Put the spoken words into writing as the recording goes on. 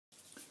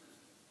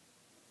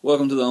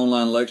Welcome to the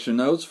online lecture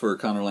notes for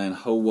Connorland,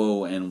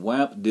 HoWo, and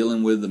WHAP,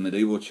 dealing with the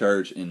medieval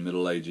church in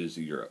Middle Ages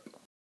Europe.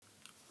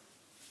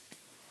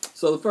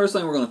 So the first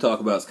thing we're going to talk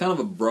about is kind of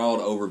a broad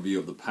overview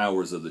of the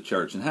powers of the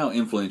church and how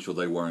influential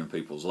they were in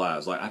people's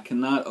lives. I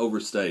cannot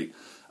overstate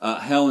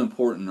how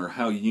important or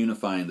how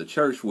unifying the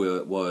church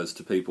was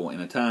to people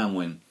in a time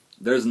when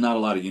there's not a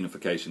lot of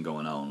unification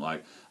going on.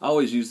 I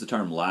always use the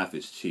term life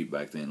is cheap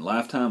back then.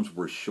 Lifetimes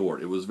were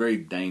short. It was very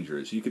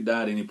dangerous. You could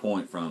die at any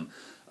point from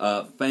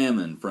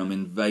famine, from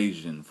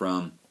invasion,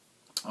 from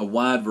a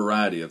wide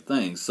variety of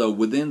things. So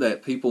within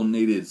that, people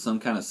needed some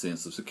kind of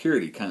sense of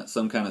security,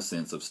 some kind of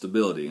sense of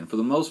stability. And for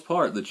the most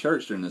part, the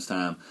church during this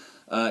time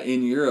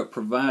in Europe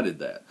provided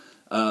that.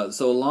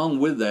 So along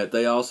with that,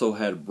 they also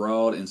had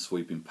broad and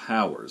sweeping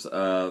powers.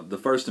 The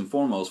first and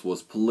foremost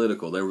was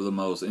political. They were the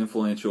most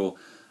influential,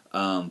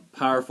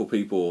 powerful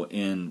people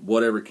in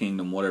whatever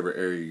kingdom, whatever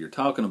area you're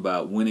talking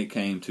about when it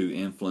came to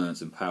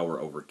influence and power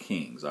over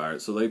kings. All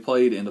right, so they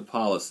played into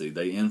policy.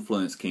 They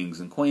influenced kings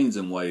and queens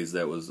in ways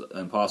that was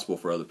impossible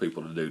for other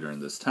people to do during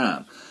this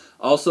time.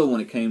 Also, when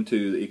it came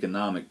to the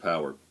economic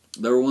power,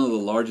 they were one of the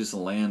largest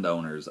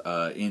landowners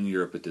in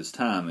Europe at this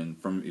time.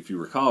 And if you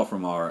recall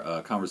from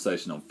our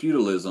conversation on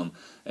feudalism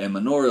and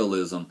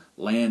manorialism,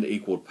 land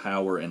equaled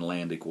power and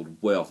land equaled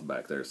wealth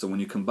back there. So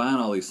when you combine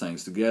all these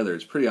things together,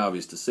 it's pretty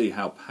obvious to see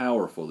how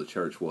powerful the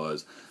church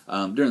was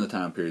during the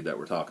time period that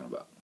we're talking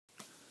about.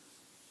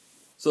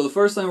 So the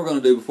first thing we're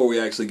going to do before we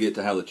actually get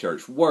to how the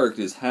church worked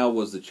is how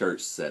was the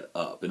church set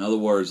up? In other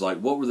words,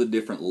 what were the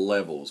different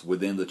levels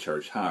within the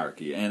church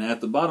hierarchy? And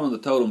at the bottom of the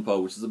totem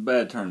pole, which is a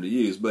bad term to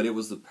use, but it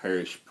was the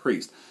parish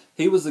priest.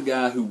 He was the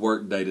guy who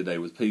worked day to day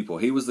with people.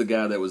 He was the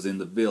guy that was in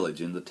the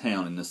village, in the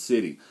town, in the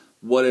city,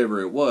 whatever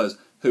it was,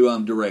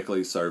 who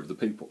directly served the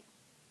people.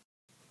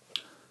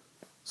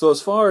 So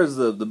as far as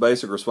the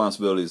basic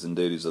responsibilities and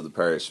duties of the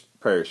parish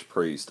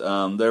priest,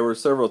 there were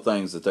several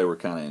things that they were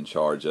kind of in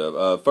charge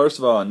of. First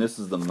of all, and this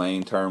is the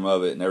main term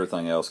of it, and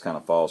everything else kind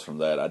of falls from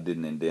that. I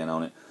didn't indent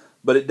on it.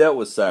 But it dealt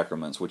with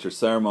sacraments, which are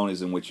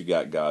ceremonies in which you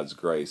got God's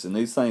grace. And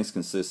these things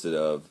consisted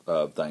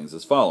of things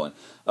as following.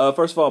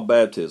 First of all,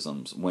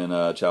 baptisms, when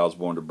a child's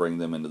born to bring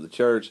them into the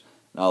church,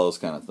 and all those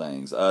kind of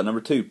things. Number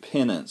two,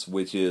 penance,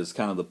 which is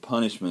kind of the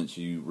punishments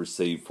you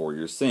receive for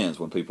your sins.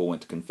 When people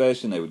went to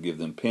confession, they would give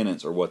them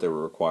penance or what they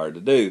were required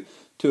to do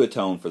to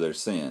atone for their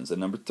sins. And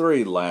number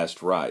three,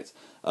 last rites,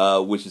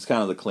 which is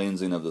kind of the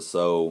cleansing of the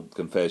soul,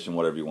 confession,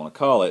 whatever you want to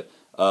call it,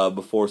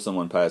 before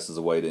someone passes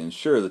away to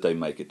ensure that they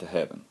make it to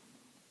heaven.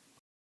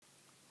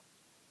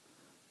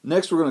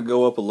 Next, we're going to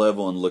go up a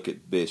level and look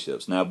at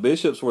bishops. Now,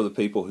 bishops were the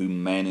people who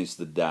managed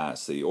the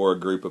diocese, or a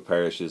group of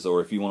parishes,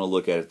 or if you want to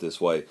look at it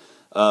this way,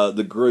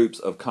 the groups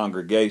of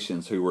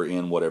congregations who were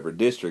in whatever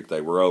district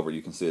they were over.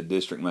 You can see a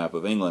district map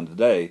of England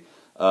today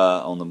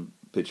on the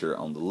picture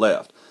on the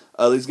left.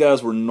 These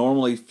guys were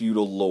normally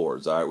feudal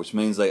lords, all right, which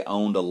means they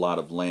owned a lot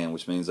of land,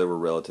 which means they were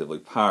relatively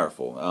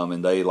powerful.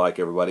 And they, like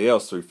everybody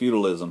else through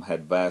feudalism,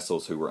 had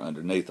vassals who were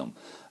underneath them.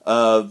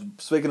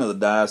 Speaking of the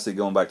diocese,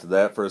 going back to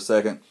that for a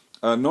second,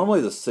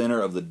 normally the center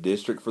of the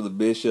district for the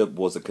bishop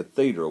was a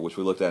cathedral, which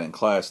we looked at in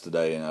class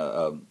today, and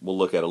we'll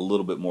look at a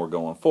little bit more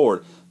going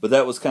forward. But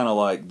that was kind of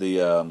like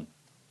the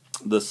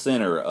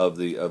center of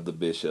the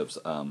bishop's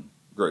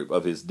group,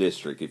 of his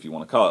district, if you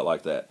want to call it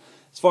like that.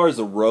 As far as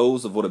the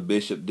roles of what a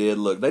bishop did,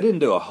 look, they didn't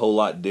do a whole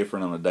lot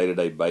different on a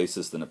day-to-day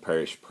basis than a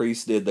parish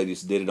priest did. They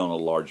just did it on a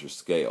larger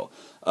scale.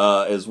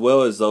 As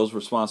well as those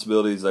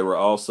responsibilities, they were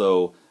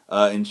also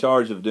in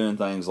charge of doing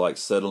things like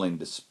settling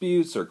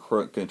disputes or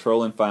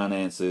controlling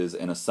finances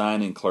and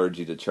assigning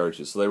clergy to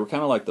churches. So they were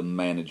kind of like the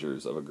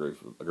managers of a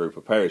group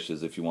of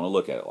parishes, if you want to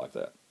look at it like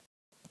that.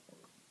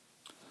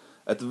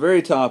 At the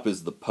very top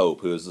is the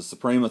Pope, who is the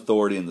supreme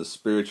authority and the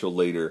spiritual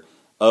leader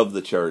of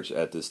the church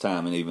at this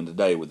time, and even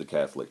today with the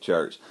Catholic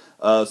Church.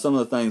 Some of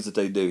the things that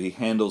they do, he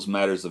handles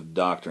matters of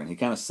doctrine. He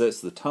kind of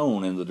sets the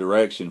tone and the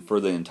direction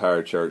for the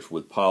entire church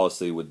with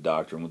policy, with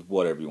doctrine, with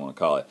whatever you want to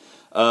call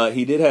it.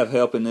 He did have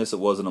help in this. It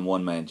wasn't a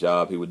one-man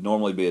job. He would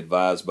normally be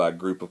advised by a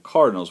group of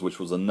cardinals, which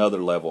was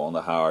another level on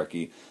the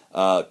hierarchy,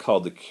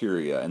 called the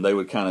Curia, and they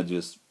would kind of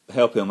just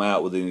help him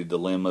out with any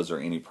dilemmas or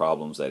any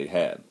problems that he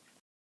had.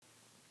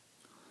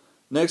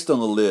 Next on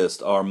the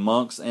list are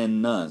monks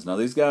and nuns. Now,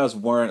 these guys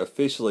weren't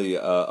officially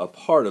a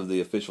part of the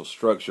official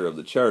structure of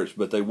the church,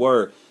 but they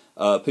were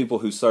people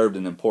who served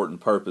an important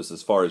purpose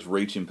as far as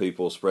reaching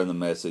people, spreading the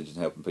message, and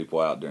helping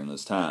people out during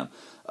this time.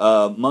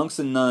 Monks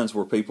and nuns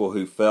were people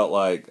who felt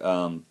like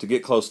to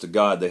get close to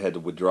God, they had to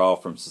withdraw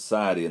from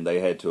society, and they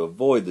had to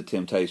avoid the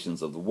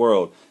temptations of the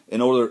world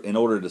in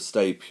order to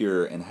stay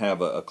pure and have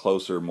a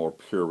closer, more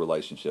pure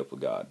relationship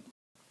with God.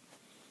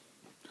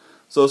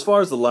 So as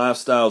far as the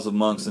lifestyles of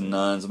monks and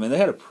nuns, I mean, they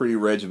had a pretty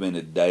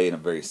regimented day and a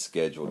very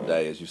scheduled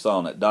day, as you saw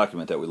in that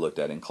document that we looked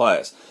at in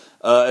class.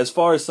 As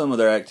far as some of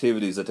their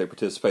activities that they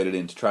participated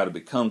in to try to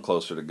become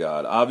closer to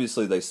God,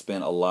 obviously they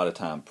spent a lot of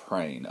time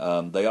praying.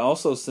 They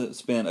also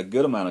spent a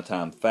good amount of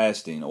time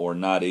fasting or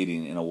not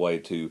eating in a way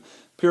to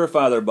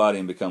purify their body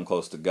and become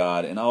close to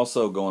God. And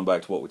also, going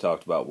back to what we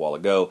talked about a while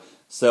ago,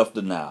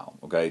 self-denial,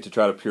 okay, to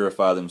try to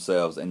purify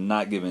themselves and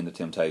not give in to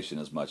temptation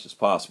as much as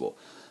possible.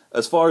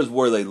 As far as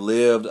where they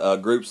lived,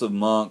 groups of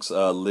monks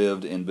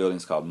lived in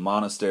buildings called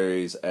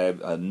monasteries.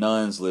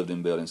 Nuns lived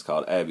in buildings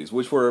called abbeys,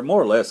 which were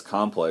more or less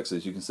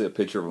complexes. You can see a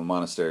picture of a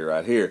monastery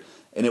right here.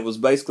 And it was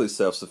basically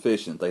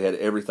self-sufficient. They had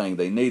everything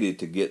they needed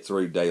to get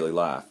through daily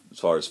life, as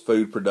far as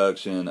food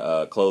production,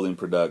 clothing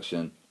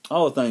production,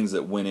 all the things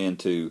that went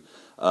into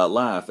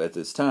life at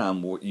this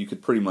time, you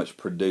could pretty much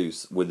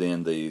produce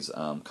within these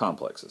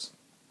complexes.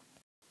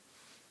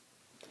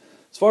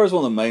 As far as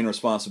one of the main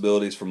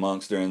responsibilities for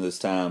monks during this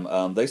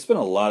time, they spent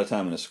a lot of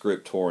time in a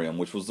scriptorium,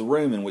 which was the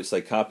room in which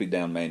they copied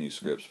down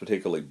manuscripts,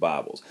 particularly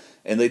Bibles.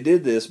 And they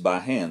did this by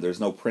hand.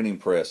 There's no printing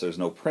press, there's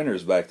no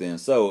printers back then,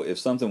 so if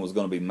something was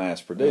going to be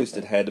mass-produced,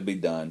 it had to be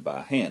done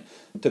by hand.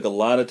 It took a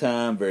lot of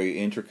time, very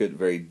intricate,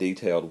 very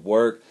detailed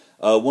work.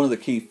 One of the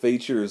key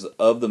features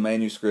of the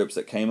manuscripts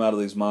that came out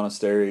of these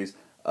monasteries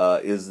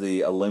is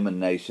the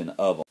illumination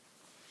of them.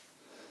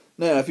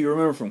 Now, if you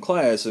remember from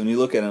class, when you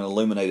look at an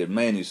illuminated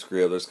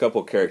manuscript, there's a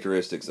couple of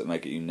characteristics that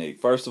make it unique.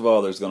 First of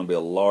all, there's going to be a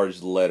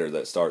large letter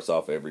that starts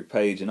off every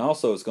page, and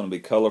also it's going to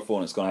be colorful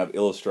and it's going to have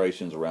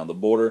illustrations around the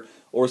border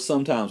or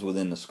sometimes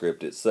within the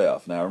script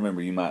itself. Now,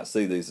 remember, you might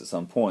see these at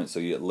some point,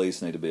 so you at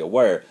least need to be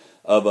aware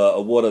of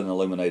what an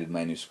illuminated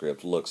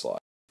manuscript looks like.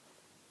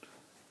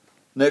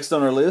 Next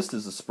on our list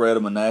is the spread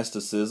of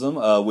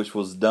monasticism, which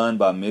was done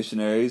by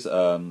missionaries.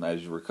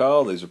 As you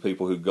recall, these are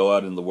people who go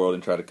out in the world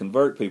and try to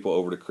convert people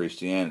over to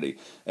Christianity.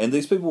 And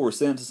these people were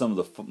sent to some of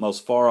the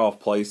most far-off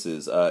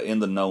places in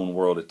the known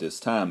world at this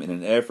time in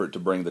an effort to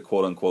bring the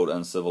quote-unquote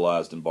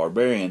uncivilized and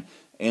barbarian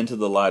into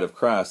the light of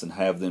Christ and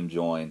have them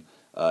join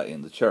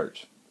in the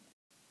church.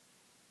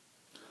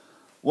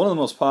 One of the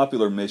most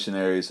popular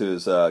missionaries who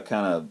has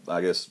kind of,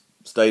 I guess,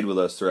 stayed with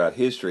us throughout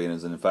history and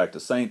is in fact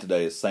a saint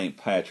today is St.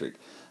 Patrick.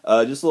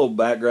 Just a little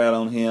background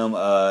on him.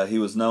 He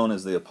was known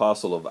as the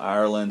Apostle of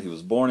Ireland. He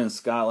was born in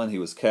Scotland. He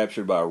was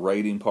captured by a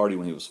raiding party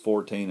when he was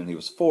 14, and he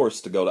was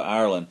forced to go to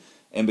Ireland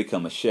and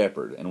become a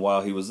shepherd. And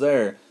while he was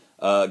there,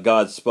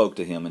 God spoke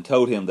to him and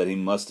told him that he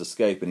must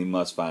escape and he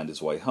must find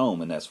his way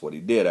home, and that's what he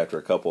did after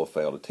a couple of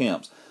failed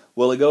attempts.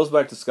 Well, he goes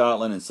back to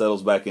Scotland and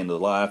settles back into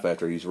life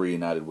after he's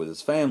reunited with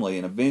his family,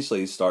 and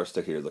eventually he starts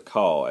to hear the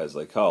call, as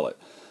they call it.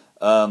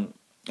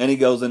 And he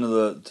goes into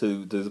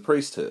the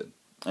priesthood.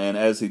 And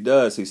as he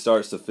does, he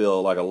starts to feel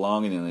like a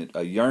longing and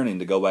a yearning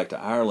to go back to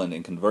Ireland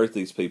and convert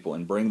these people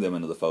and bring them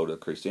into the fold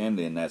of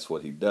Christianity, and that's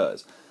what he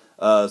does.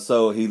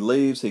 So he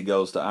leaves, he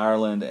goes to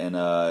Ireland,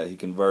 and he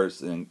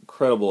converts an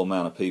incredible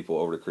amount of people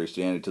over to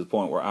Christianity to the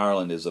point where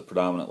Ireland is a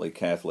predominantly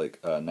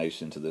Catholic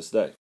nation to this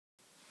day.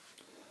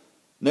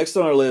 Next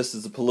on our list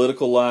is the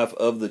political life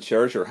of the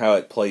church, or how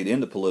it played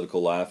into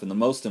political life, and the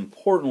most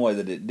important way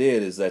that it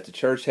did is that the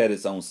church had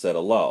its own set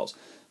of laws.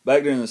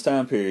 Back during this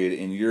time period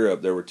in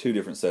Europe, there were two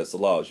different sets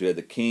of laws. You had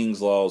the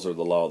king's laws, or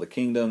the law of the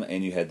kingdom,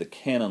 and you had the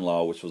canon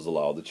law, which was the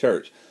law of the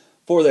church.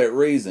 For that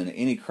reason,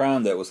 any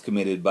crime that was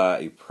committed by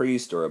a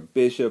priest or a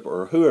bishop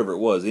or whoever it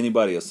was,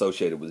 anybody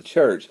associated with the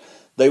church,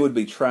 they would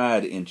be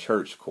tried in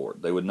church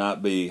court. They would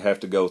not have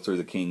to go through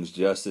the king's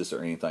justice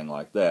or anything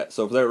like that.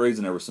 So for that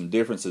reason, there were some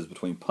differences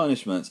between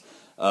punishments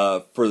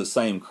for the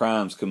same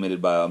crimes committed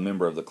by a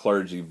member of the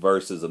clergy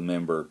versus a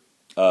member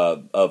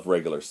of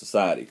regular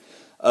society.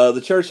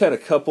 The church had a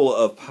couple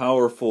of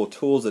powerful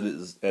tools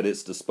at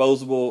its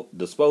disposal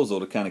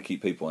to kind of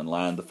keep people in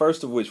line. The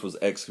first of which was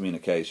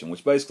excommunication,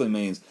 which basically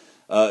means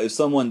if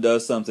someone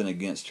does something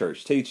against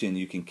church teaching,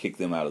 you can kick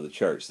them out of the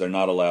church. They're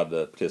not allowed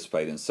to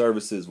participate in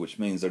services, which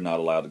means they're not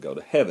allowed to go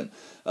to heaven.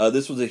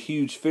 This was a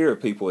huge fear of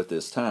people at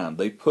this time.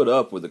 They put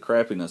up with the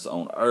crappiness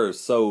on earth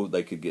so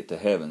they could get to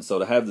heaven. So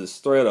to have this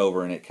threat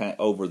over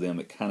them,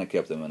 it kind of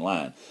kept them in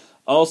line.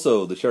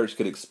 Also, the church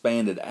could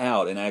expand it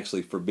out and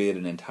actually forbid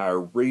an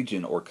entire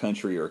region or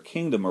country or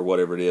kingdom or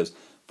whatever it is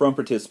from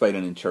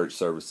participating in church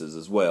services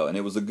as well. And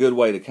it was a good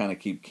way to kind of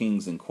keep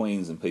kings and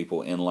queens and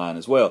people in line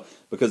as well,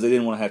 because they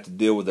didn't want to have to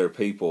deal with their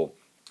people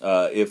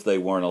if they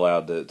weren't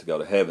allowed to go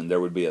to heaven.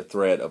 There would be a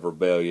threat of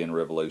rebellion,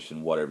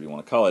 revolution, whatever you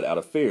want to call it, out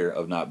of fear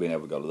of not being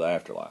able to go to the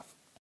afterlife.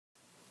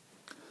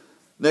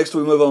 Next,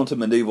 we move on to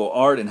medieval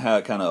art and how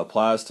it kind of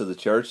applies to the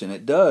church, and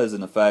it does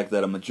in the fact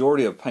that a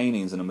majority of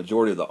paintings and a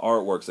majority of the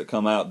artworks that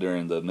come out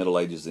during the Middle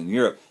Ages in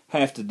Europe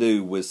have to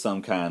do with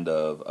some kind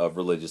of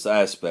religious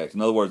aspect.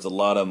 In other words, a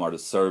lot of them are to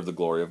serve the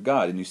glory of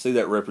God, and you see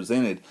that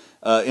represented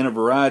in a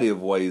variety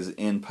of ways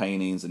in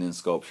paintings and in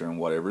sculpture and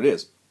whatever it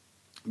is,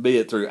 be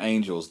it through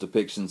angels,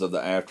 depictions of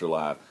the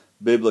afterlife,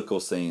 biblical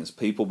scenes,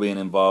 people being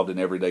involved in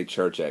everyday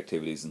church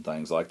activities and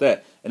things like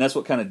that. And that's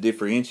what kind of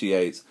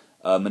differentiates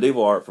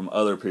medieval art from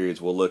other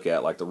periods we'll look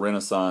at, like the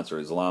Renaissance or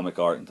Islamic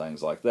art and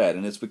things like that.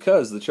 And it's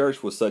because the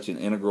church was such an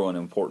integral and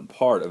important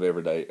part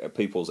of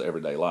people's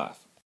everyday life.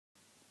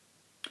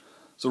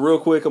 So real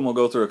quick, I'm going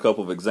to go through a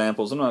couple of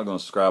examples. I'm not going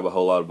to describe a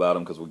whole lot about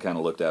them because we kind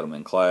of looked at them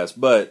in class,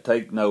 but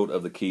take note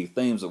of the key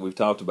themes that we've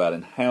talked about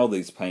and how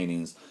these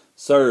paintings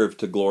serve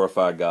to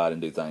glorify God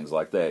and do things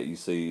like that. You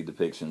see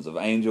depictions of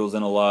angels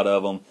in a lot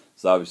of them.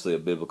 It's obviously a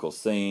biblical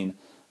scene.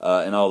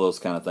 and all those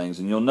kind of things.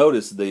 And you'll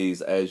notice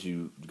these as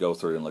you go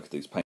through and look at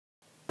these paintings.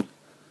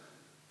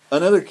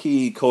 Another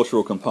key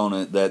cultural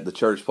component that the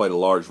church played a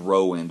large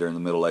role in during the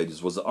Middle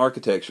Ages was the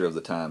architecture of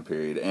the time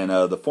period. And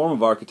the form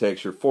of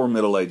architecture for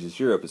Middle Ages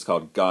Europe is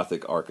called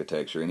Gothic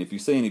architecture. And if you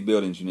see any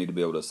buildings, you need to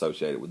be able to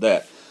associate it with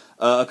that.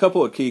 A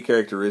couple of key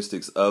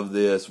characteristics of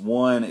this.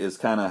 One is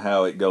kind of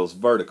how it goes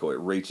vertical. It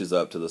reaches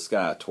up to the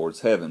sky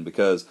towards heaven,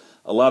 because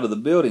a lot of the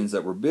buildings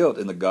that were built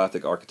in the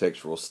Gothic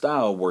architectural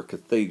style were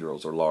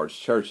cathedrals or large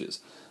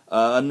churches.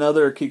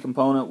 Another key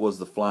component was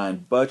the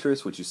flying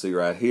buttress, which you see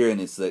right here,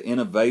 and it's the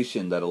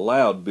innovation that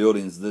allowed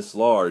buildings this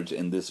large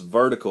and this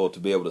vertical to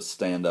be able to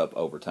stand up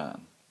over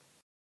time.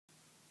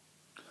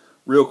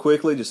 Real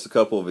quickly, just a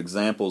couple of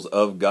examples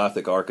of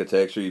Gothic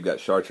architecture. You've got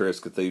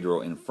Chartres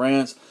Cathedral in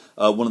France,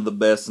 one of the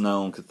best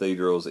known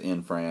cathedrals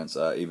in France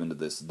even to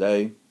this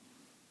day.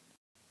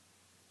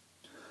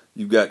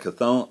 You've got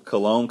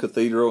Cologne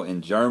Cathedral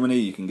in Germany.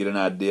 You can get an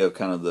idea of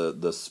kind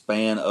of the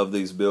span of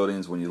these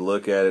buildings when you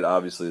look at it.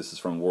 Obviously, this is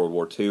from World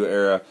War II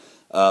era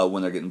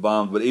when they're getting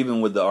bombed. But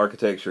even with the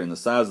architecture and the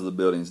size of the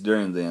buildings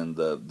during then,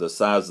 the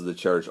size of the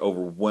church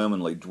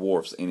overwhelmingly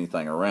dwarfs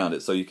anything around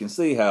it. So you can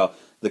see how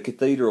the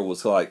cathedral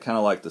was kind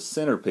of like the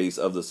centerpiece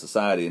of the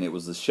society, and it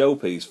was the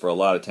showpiece for a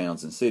lot of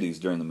towns and cities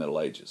during the Middle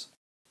Ages.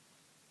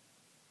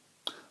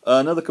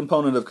 Another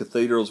component of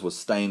cathedrals was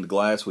stained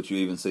glass, which you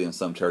even see in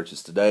some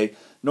churches today.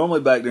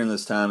 Normally back during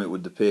this time it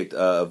would depict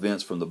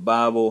events from the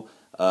Bible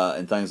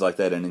and things like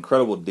that, in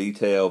incredible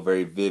detail,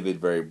 very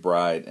vivid, very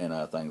bright,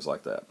 and things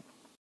like that.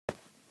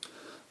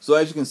 So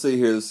as you can see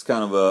here, this is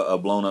kind of a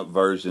blown up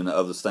version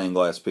of the stained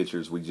glass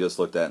pictures we just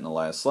looked at in the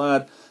last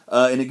slide.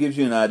 And it gives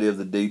you an idea of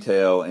the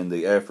detail and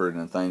the effort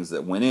and things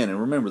that went in.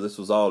 And remember, this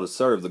was all to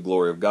serve the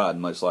glory of God,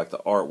 much like the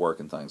artwork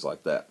and things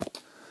like that.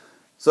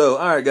 So,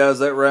 all right, guys,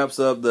 that wraps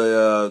up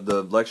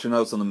the lecture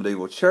notes on the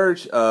medieval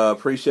church.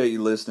 Appreciate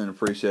you listening.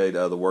 Appreciate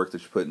the work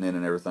that you're putting in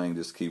and everything.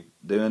 Just keep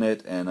doing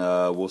it, and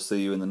we'll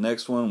see you in the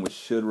next one, which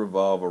should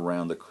revolve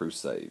around the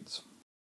Crusades.